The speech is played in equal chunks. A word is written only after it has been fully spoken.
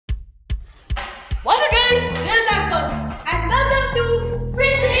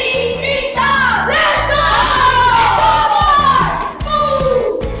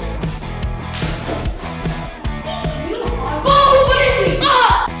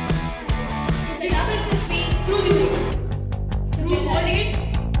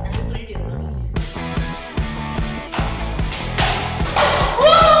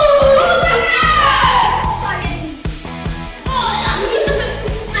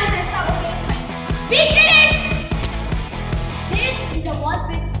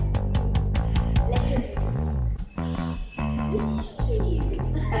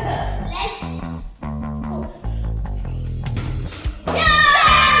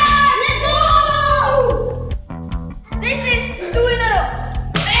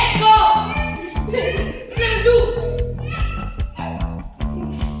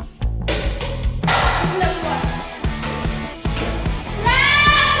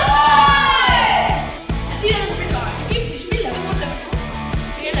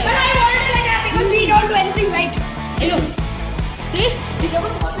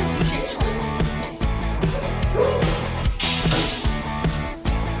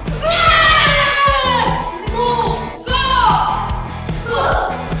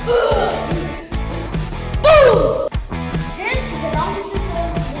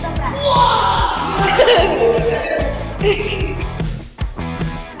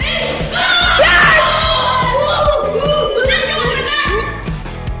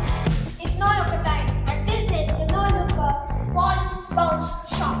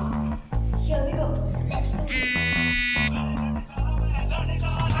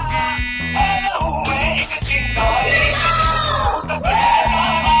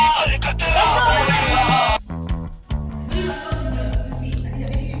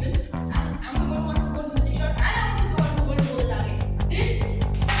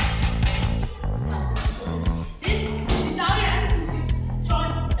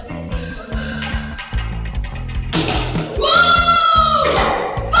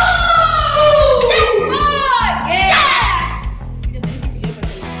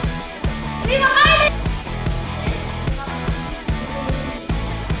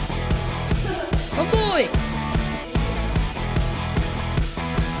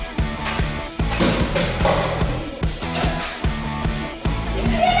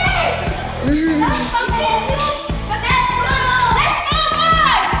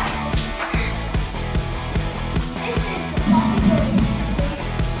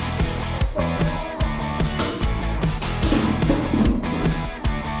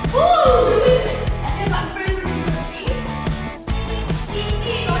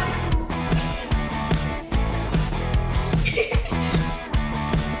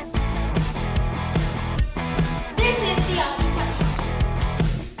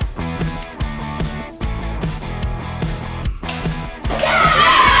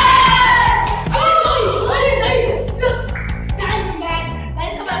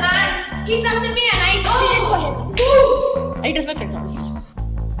I trust my friends, honestly.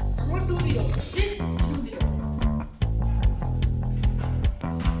 I'm going to 2-0. This 2-0.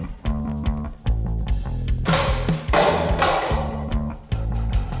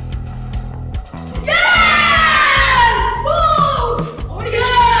 Yes! Woo! Oh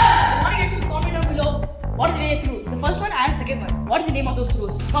yeah! I want you guys to comment down below what is the way through. The first one and second one. What is the name of those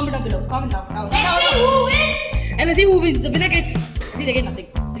throws? Comment down below. Comment down. Let's see who wins. And let's see who wins. The winner gets. See, they get nothing.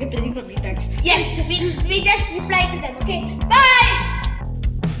 They get anything from me. Thanks. Yes, we just reply to them. Okay, bye.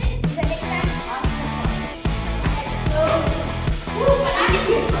 The next time,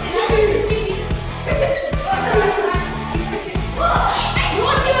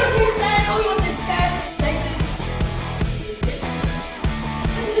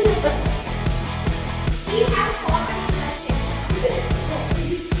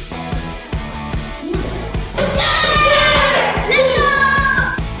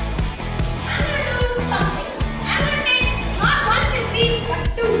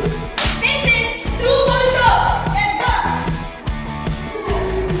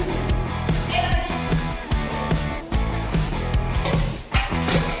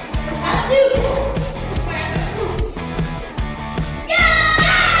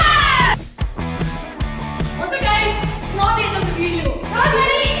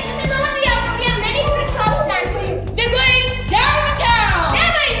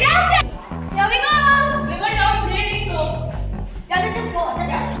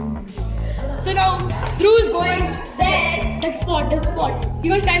 so now Drew is going there. That spot. You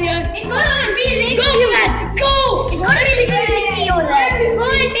gonna stand here. It's gonna be really go, you man. Go. It's gonna be really sticky over there. Go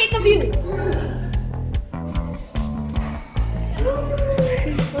and take a view.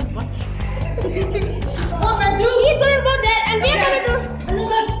 Oh man, Drew. He's gonna go there and we're gonna do.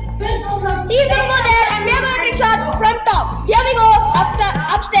 He's gonna go there and we're gonna take shot from top. Here we go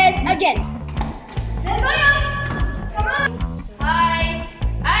upstairs again. Let's go, come on. Hi.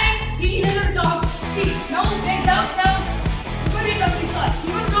 You need another dog. See, now big down. You gonna take a big shot.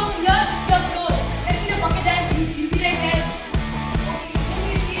 You gonna throw from here, just go. Let's see the bucket there. You be right there.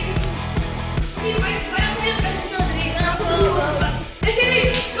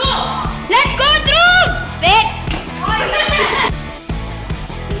 Let's go through. Wait.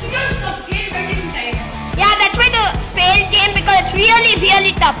 Yeah, that's why the failed game because it's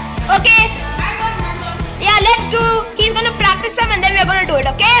really tough. Okay.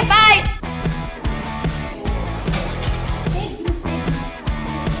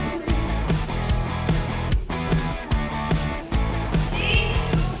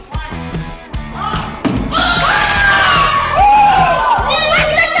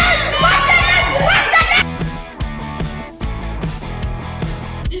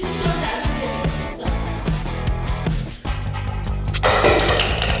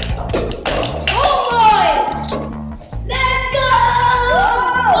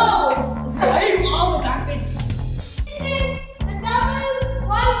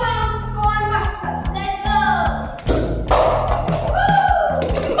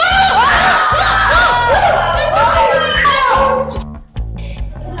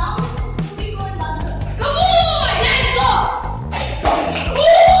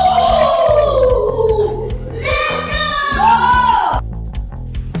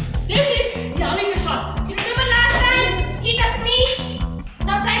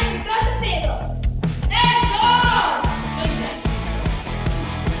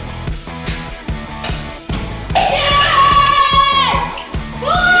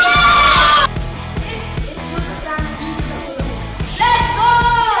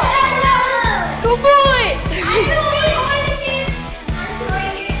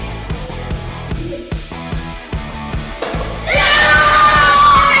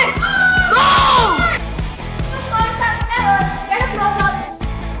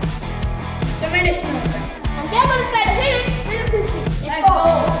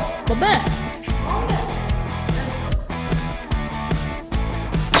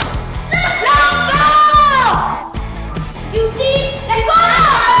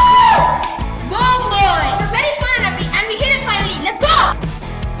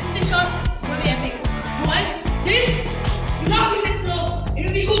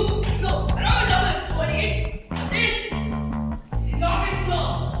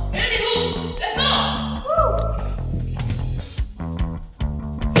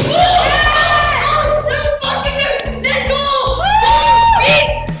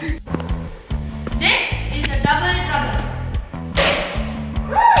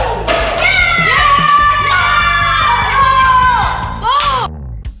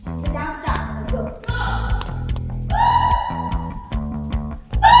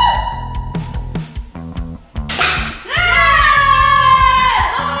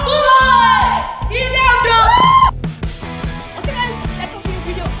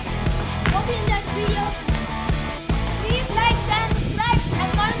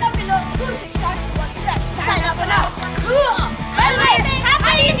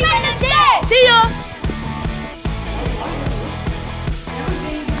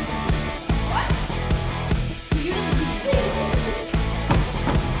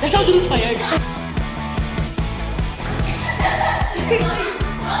 He's fired.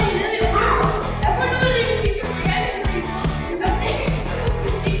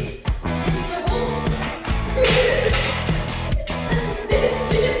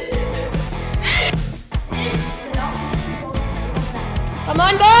 Come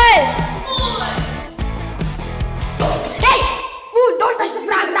on, boy!